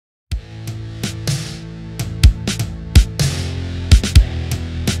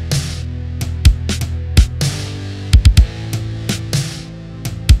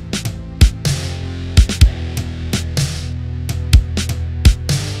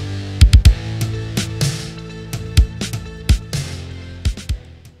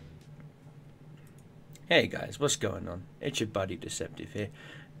Hey guys, what's going on? It's your buddy Deceptive here,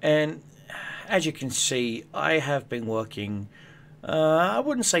 and as you can see, I have been working, I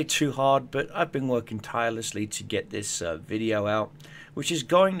wouldn't say too hard, but I've been working tirelessly to get this video out, which is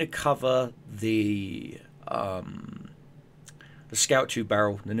going to cover the Scout 2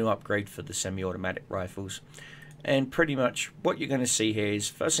 barrel, the new upgrade for the semi-automatic rifles. And pretty much what you're going to see here is,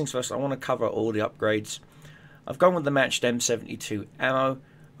 first things first, I want to cover all the upgrades. I've gone with the matched M72 ammo.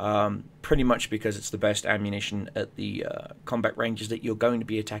 Pretty much because it's the best ammunition at the combat ranges that you're going to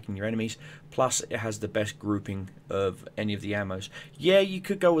be attacking your enemies. Plus, it has the best grouping of any of the ammos. Yeah, you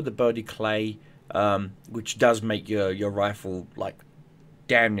could go with the Birdie Clay, which does make your rifle like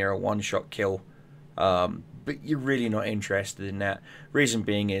damn near a one-shot kill. But you're really not interested in that. Reason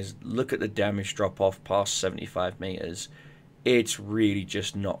being is, look at the damage drop-off past 75 meters. It's really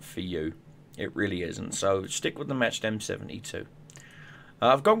just not for you. It really isn't. So stick with the matched M72.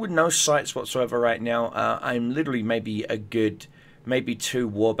 I've gone with no sights whatsoever right now. I'm literally maybe 2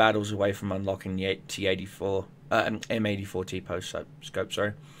 war battles away from unlocking the M84 THIISZEK scope,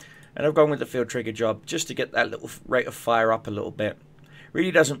 sorry. And I've gone with the field trigger job just to get that little rate of fire up a little bit.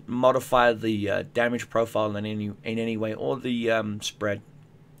 Really doesn't modify the damage profile in any way, or the spread.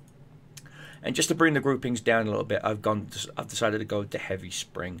 And just to bring the groupings down a little bit, I've decided to go with the heavy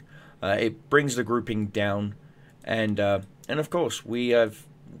spring. It brings the grouping down, and of course we have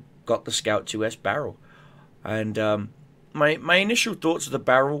got the Scout 2S barrel. And my initial thoughts of the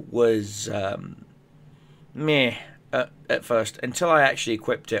barrel was meh at first, until I actually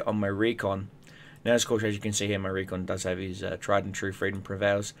equipped it on my recon. Now, of course, as you can see here, my recon does have his tried and true freedom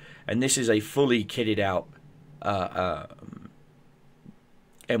prevails, and this is a fully kitted out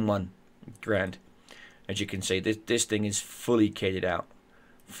M1 Grand. As you can see, this thing is fully kitted out,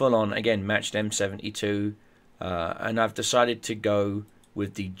 full on, again, matched M72. And I've decided to go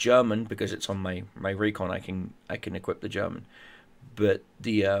with the German because it's on my recon. I can equip the German, but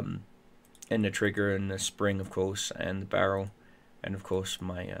the and the trigger and the spring, of course, and the barrel, and of course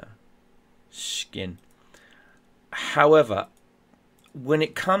my skin. However, when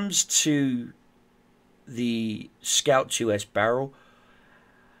it comes to the Scout 2S barrel,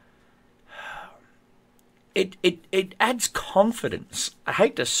 it adds confidence. I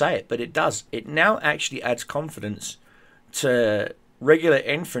hate to say it, but it does. It now actually adds confidence to regular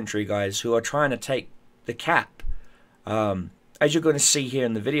infantry guys who are trying to take the cap. As you're going to see here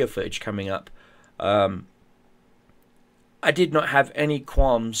in the video footage coming up, I did not have any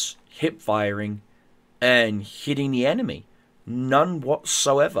qualms hip firing and hitting the enemy. None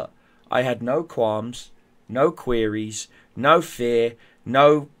whatsoever. I had no qualms, no queries, no fear,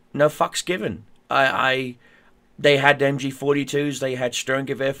 no fucks given. They had MG42s, they had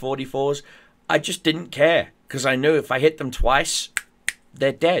Sturmgewehr 44s. I just didn't care, because I knew if I hit them twice,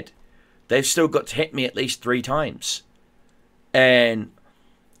 they're dead. They've still got to hit me at least 3 times. And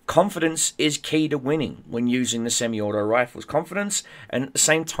confidence is key to winning when using the semi-auto rifles. Confidence, and at the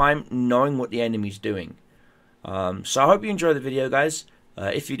same time, knowing what the enemy's doing. So I hope you enjoy the video, guys.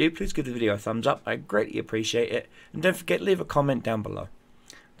 If you do, please give the video a thumbs up. I greatly appreciate it. And don't forget, leave a comment down below.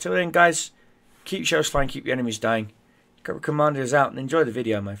 Until then, guys, keep your shells flying, keep your enemies dying. Commanders out, and enjoy the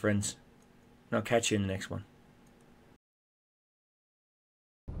video, my friends. And I'll catch you in the next one.